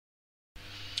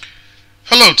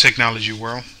Hello Technology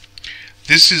World,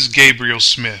 this is Gabriel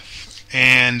Smith,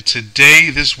 and today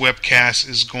this webcast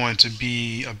is going to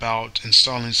be about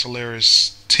installing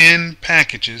Solaris 10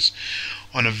 packages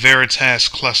on a Veritas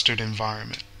clustered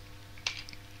environment.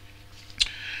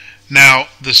 Now,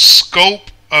 the scope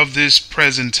of this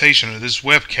presentation or this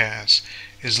webcast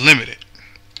is limited.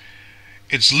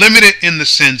 It's limited in the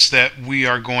sense that we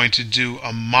are going to do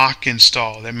a mock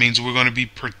install. That means we're going to be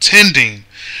pretending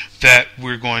that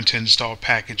we're going to install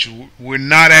packages. We're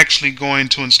not actually going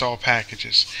to install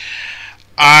packages.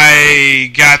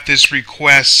 I got this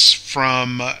request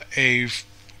from a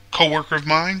coworker of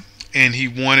mine, and he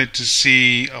wanted to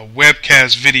see a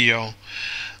webcast video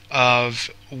of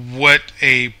what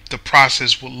the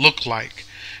process would look like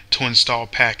to install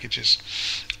packages.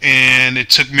 And it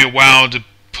took me a while to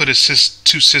put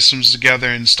two systems together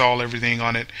and install everything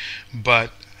on it,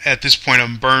 but at this point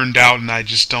I'm burned out and I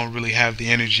just don't really have the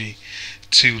energy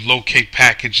to locate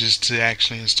packages to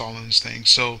actually install on this thing.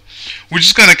 So we're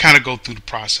just going to kind of go through the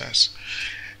process.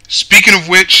 Speaking of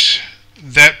which,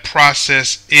 that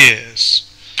process is,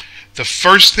 the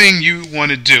first thing you want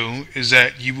to do is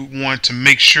that you want to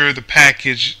make sure the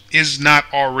package is not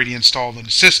already installed in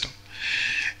the system.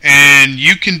 And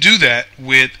you can do that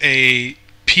with a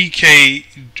PK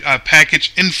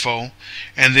package info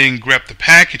and then grep the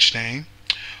package name,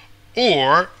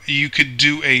 or you could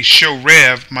do a show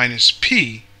rev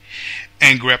 -p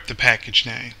and grep the package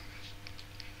name.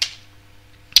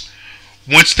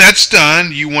 Once that's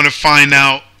done, you want to find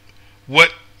out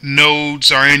what nodes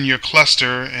are in your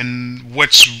cluster and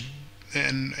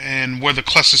and where the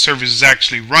cluster service is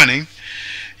actually running.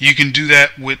 You can do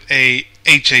that with a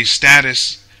HA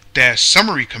status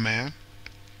 -summary command.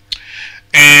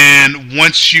 And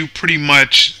once you pretty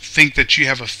much think that you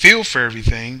have a feel for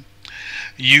everything,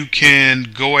 you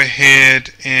can go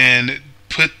ahead and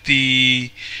put the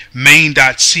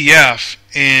main.cf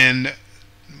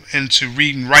into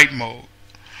read and write mode.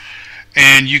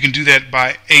 And you can do that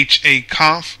by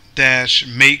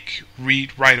haconf-make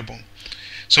read writable.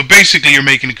 So basically you're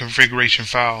making the configuration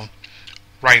file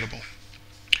writable.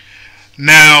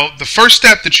 Now, the first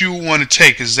step that you want to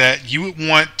take is that you would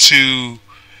want to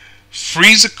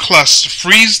freeze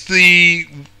the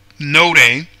node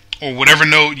A, or whatever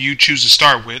node you choose to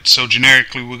start with. So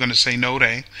generically we're going to say node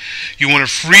A. You want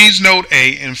to freeze node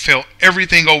A and fail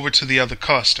everything over to the other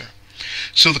cluster.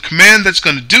 So the command that's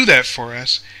going to do that for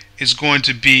us is going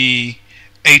to be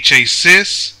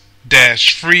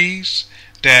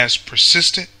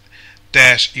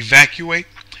hasys-freeze-persistent-evacuate,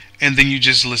 and then you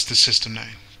just list the system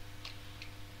name.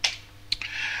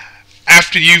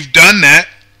 After you've done that,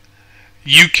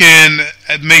 you can,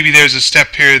 maybe there's a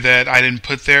step here that I didn't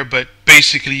put there, but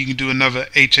basically you can do another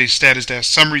HA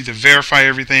status-summary to verify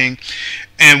everything.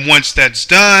 And once that's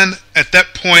done, at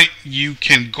that point you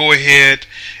can go ahead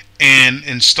and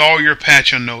install your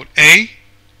patch on node A.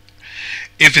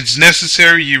 If it's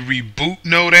necessary, you reboot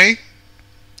node A.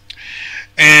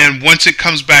 And once it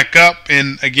comes back up,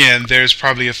 and again, there's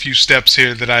probably a few steps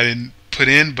here that I didn't put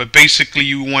in, but basically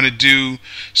you want to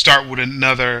start with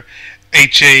another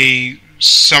HA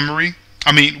summary.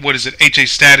 HA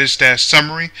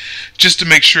status-summary, just to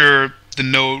make sure the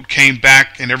node came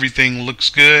back and everything looks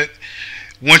good.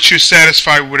 Once you're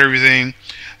satisfied with everything,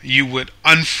 you would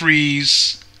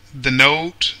unfreeze the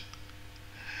node,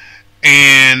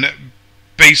 and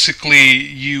basically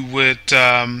you would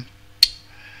you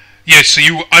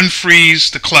will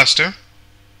unfreeze the cluster,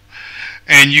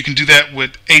 and you can do that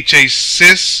with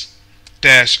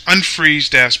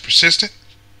hasys-unfreeze-persistent.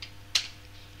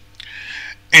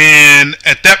 And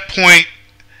at that point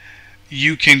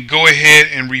you can go ahead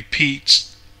and repeat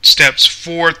steps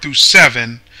 4 through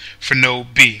 7 for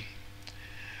node B.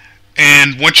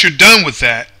 And once you're done with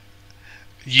that,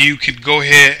 you could go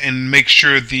ahead and make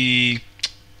sure the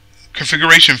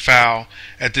configuration file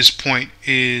at this point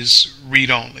is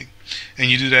read-only, and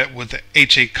you do that with the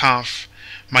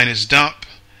haconf-dump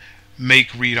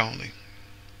make read-only.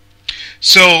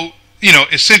 So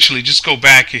essentially, just go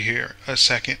back here a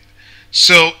second.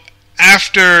 So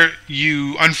after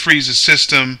you unfreeze the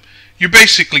system, you're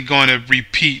basically going to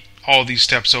repeat all these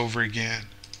steps over again.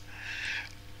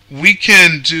 We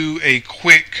can do a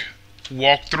quick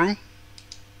walkthrough.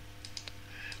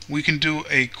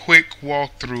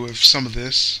 Of some of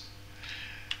this,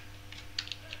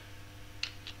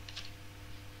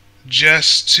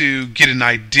 just to get an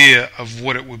idea of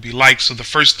what it would be like. So the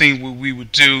first thing we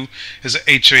would do is a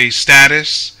HA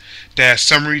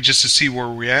status-summary, just to see where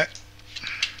we're at.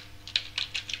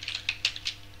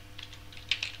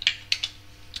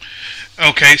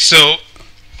 Okay, so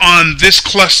on this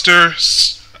cluster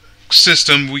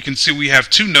system, we can see we have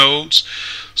two nodes,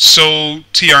 Sol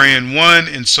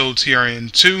TRN1 and Sol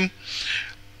TRN2.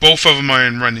 Both of them are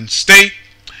in running state,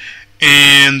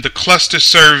 and the cluster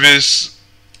service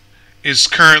is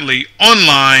currently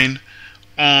online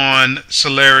on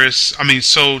Solaris,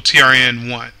 Sol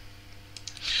TRN1.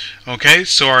 Okay,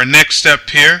 so our next step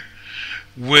here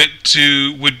would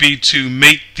be to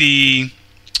make the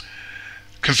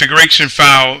configuration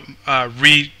file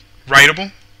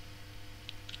read-writable,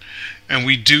 and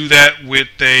we do that with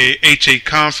a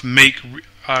haconf make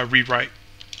read-write.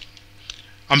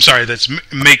 I'm sorry, that's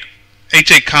make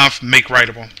haconf make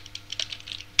writable.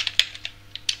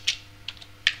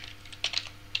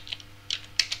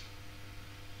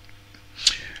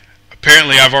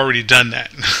 Apparently I've already done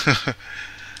that.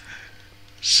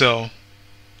 So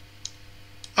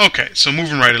okay, so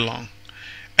moving right along.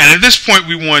 And at this point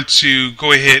we want to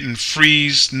go ahead and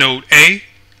freeze node A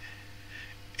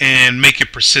and make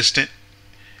it persistent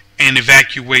and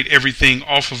evacuate everything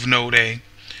off of node A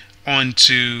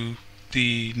onto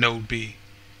the node B.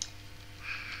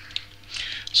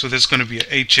 So that's going to be a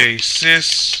HA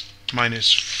sys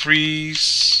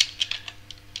 -freeze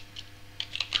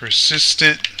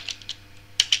persistent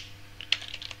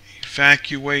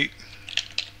evacuate,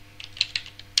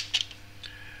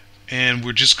 and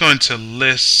we're just going to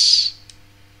list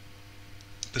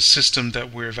the system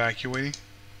that we're evacuating.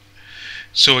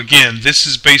 So again, this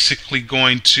is basically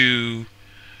going to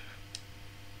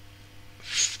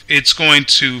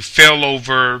fail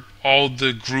over all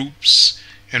the groups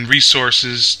and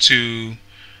resources to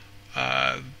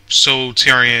Sol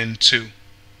TRN2.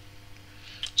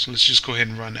 So let's just go ahead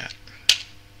and run that.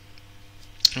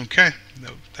 Okay,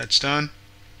 that's done.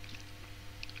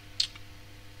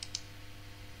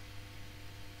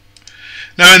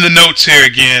 Now in the notes here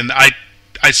again, I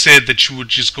said that you would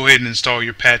just go ahead and install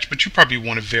your patch, but you probably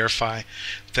want to verify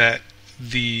that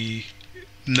the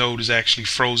node is actually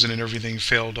frozen and everything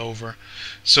failed over.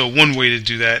 So one way to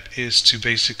do that is to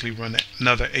basically run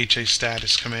another HA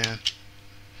status command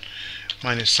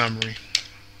 -summary.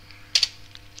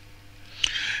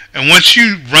 And once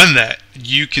you run that,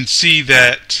 you can see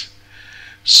that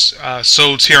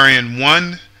Sol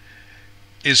TRN1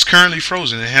 is currently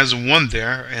frozen. It has a 1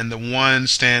 there, and the 1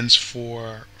 stands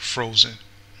for frozen.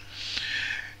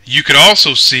 You could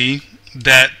also see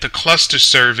that the cluster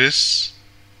service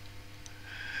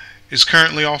is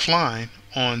currently offline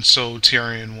on Sol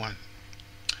TRN1.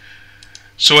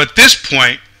 So at this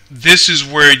point, this is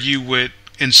where you would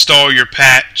install your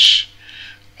patch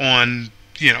on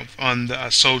the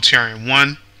Sol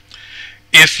TRN1.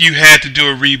 If you had to do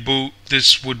a reboot,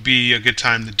 this would be a good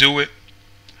time to do it.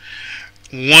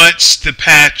 Once the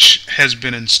patch has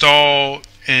been installed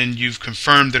and you've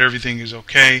confirmed that everything is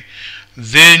okay,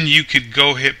 then you could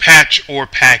go hit patch or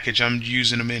package. I'm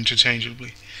using them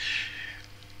interchangeably.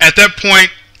 At that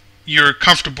point, you're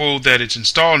comfortable that it's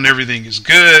installed and everything is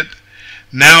good.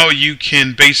 Now you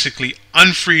can basically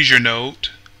unfreeze your node.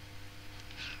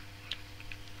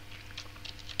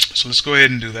 So let's go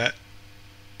ahead and do that.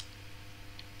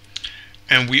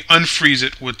 And we unfreeze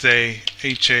it with a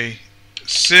HA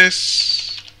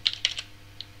sys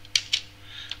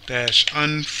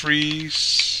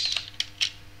 -unfreeze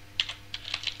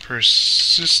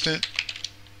persistent.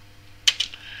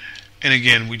 And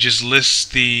again, we just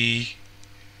list the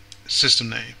system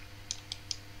name.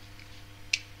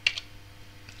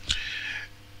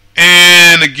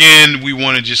 And again, we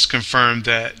want to just confirm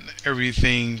that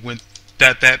everything went,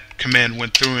 that command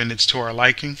went through and it's to our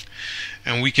liking.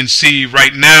 And we can see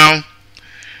right now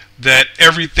that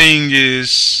everything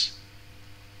is,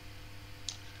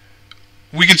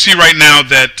 Sol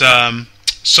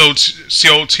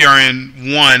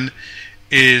TRN1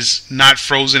 is not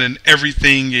frozen and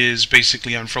everything is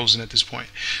basically unfrozen at this point.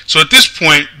 So at this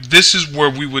point, this is where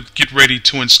we would get ready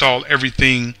to install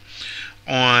everything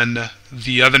on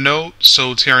the other node,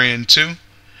 Sol TRN2.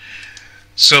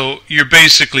 So you're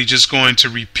basically just going to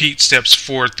repeat steps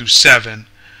 4 through 7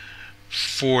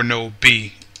 for node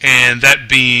B, and that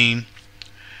being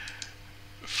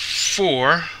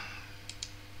 4,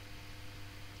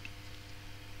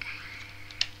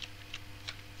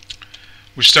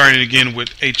 we're starting again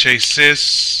with HA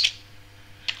sys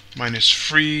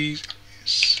 -freeze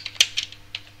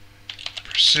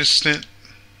persistent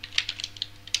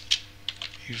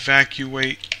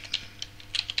evacuate,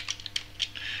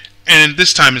 and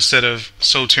this time instead of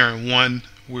Sol TRN1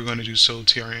 we're going to do Sol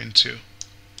TRN2.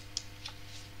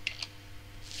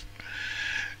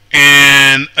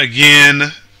 And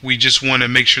again, we just want to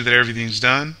make sure that everything's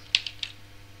done.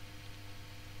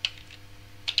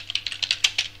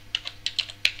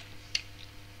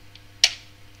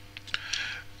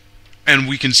 and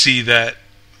we can see that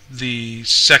the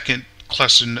second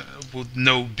cluster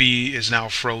node B is now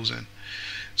frozen.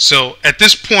 So at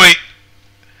this point,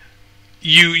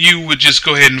 you would just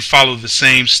go ahead and follow the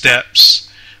same steps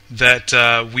that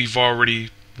we've already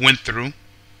went through,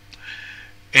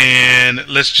 and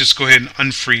let's just go ahead and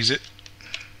unfreeze it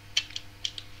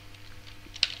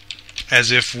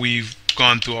as if we've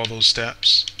gone through all those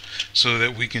steps, so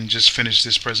that we can just finish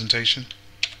this presentation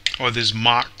or this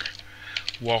mock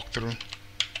walkthrough.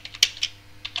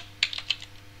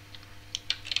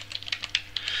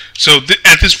 So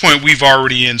at this point, we've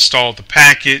already installed the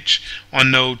package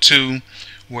on node 2.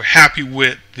 We're happy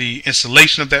with the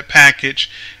installation of that package,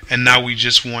 and now we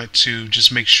just want to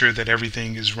just make sure that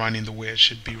everything is running the way it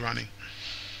should be running.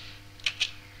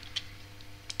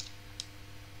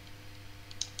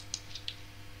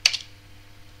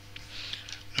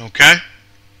 Okay.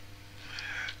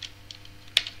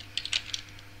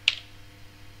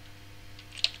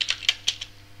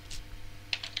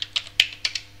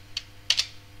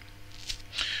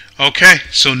 Okay,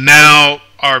 so now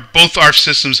both our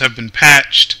systems have been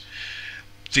patched.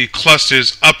 The cluster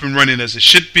is up and running as it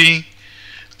should be.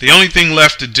 The only thing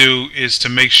left to do is to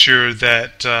make sure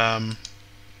that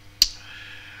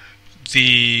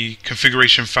the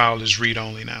configuration file is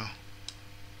read-only now.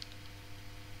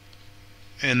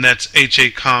 And that's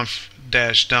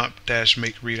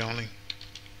haconf-dump-make read-only.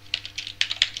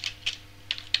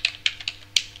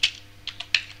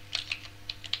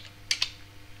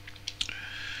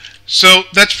 So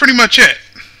that's pretty much it.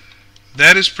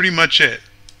 That is pretty much it.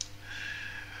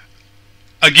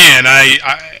 Again, we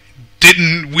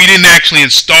didn't actually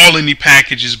install any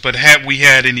packages, but had we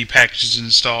had any packages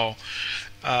installed,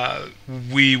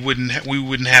 we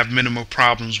wouldn't have minimal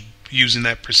problems using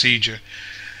that procedure,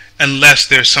 unless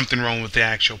there's something wrong with the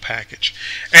actual package.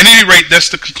 At any rate, that's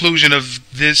the conclusion of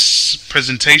this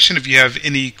presentation. If you have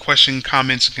any questions,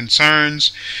 comments, and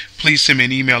concerns, please send me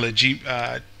an email at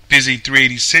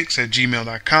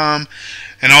busy386@gmail.com,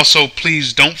 and also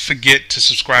please don't forget to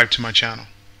subscribe to my channel.